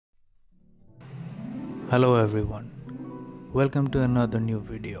Hello everyone, welcome to another new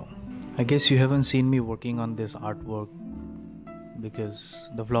video. I guess you haven't seen me working on this artwork because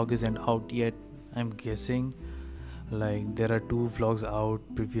the vlog isn't out yet. I'm guessing like there are 2 vlogs out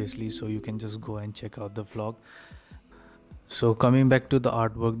previously, so you can just go and check out the vlog. So coming back to the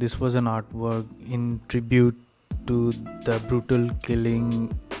artwork, this was an artwork in tribute to the brutal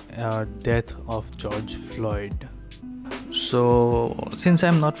death of George Floyd. So since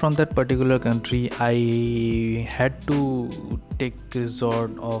I'm not from that particular country, I had to take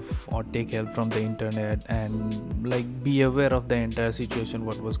resort of or take help from the internet and be aware of the entire situation,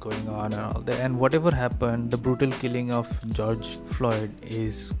 what was going on and all that. And whatever happened, the brutal killing of George Floyd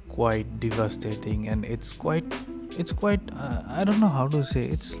is quite devastating, and it's quite I don't know how to say.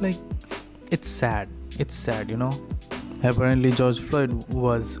 It's sad. It's sad, Apparently George Floyd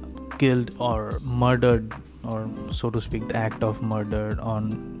was killed or murdered, or so to speak, the act of murder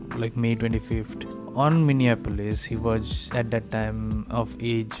on May 25th on Minneapolis. He was at that time of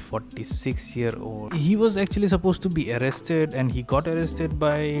age 46-year-old. He was actually supposed to be arrested, and he got arrested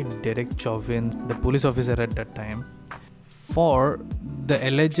by Derek Chauvin, the police officer at that time, for the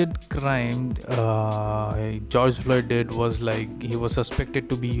alleged crime George Floyd did. Was he was suspected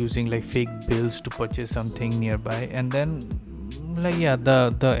to be using fake bills to purchase something nearby, and then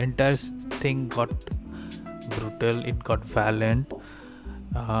the entire thing got brutal. It got violent.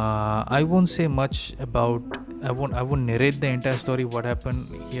 I won't say much about. I won't narrate the entire story what happened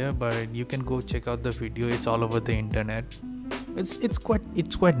here, but you can go check out the video. It's all over the internet. It's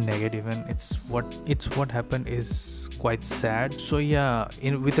quite negative, and it's what happened is quite sad. So yeah,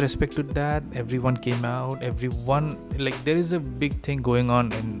 with respect to that, everyone came out. Everyone, there is a big thing going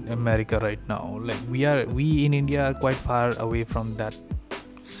on in America right now. We in India are quite far away from that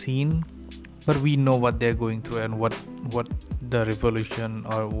scene, but we know what they're going through and what the revolution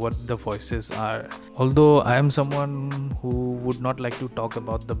or what the voices are. Although I am someone who would not like to talk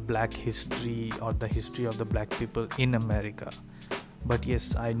about the black history or the history of the black people in America, but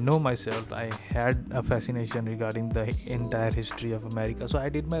yes, I know myself, I had a fascination regarding the entire history of America, so I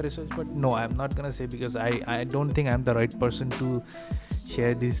did my research. But no, I'm not gonna say, because I don't think I'm the right person to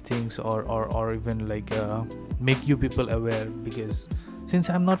share these things or even make you people aware, because since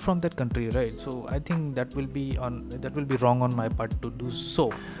I'm not from that country, right? So I think that will be wrong on my part to do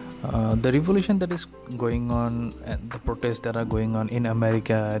so. The revolution that is going on and the protests that are going on in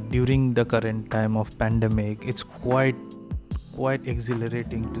America during the current time of pandemic, it's quite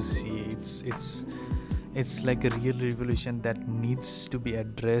exhilarating to see. It's like a real revolution that needs to be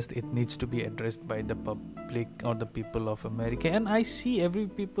addressed. It needs to be addressed by the public or the people of America, and I see every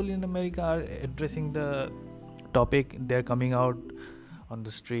people in America are addressing the topic. They're coming out on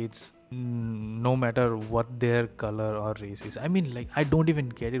the streets, no matter what their color or race is. I mean, I don't even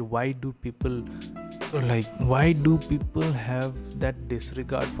get it. Why do people have that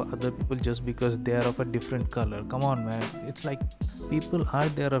disregard for other people just because they are of a different color? Come on, man. It's people are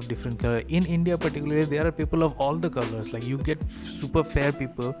there of different color. In India particularly, there are people of all the colors. You get super fair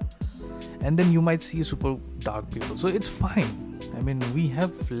people, and then you might see super dark people, so it's fine. I mean, we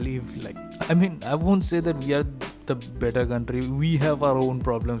have lived I won't say that we are the better country. We have our own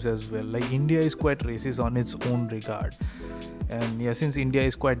problems as well. India is quite racist on its own regard, and yeah, since India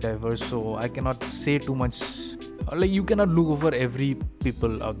is quite diverse, so I cannot say too much. You cannot look over every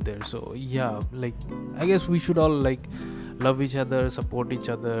people out there. So yeah, I guess we should all love each other, support each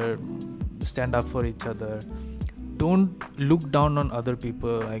other, stand up for each other. Don't look down on other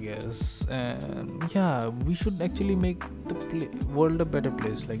people, I guess. And yeah, we should actually make the world a better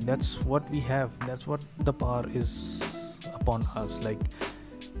place. That's what we have. That's what the power is upon us.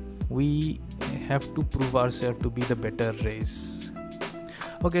 We have to prove ourselves to be the better race.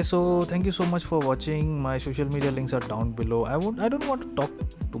 Okay, so thank you so much for watching. My social media links are down below. I don't want to talk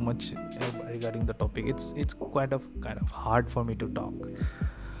too much regarding the topic. It's kind of hard for me to talk.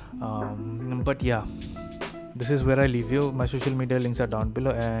 But yeah, this is where I leave you. My social media links are down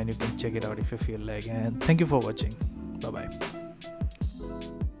below, and you can check it out if you feel like. And thank you for watching. Bye bye.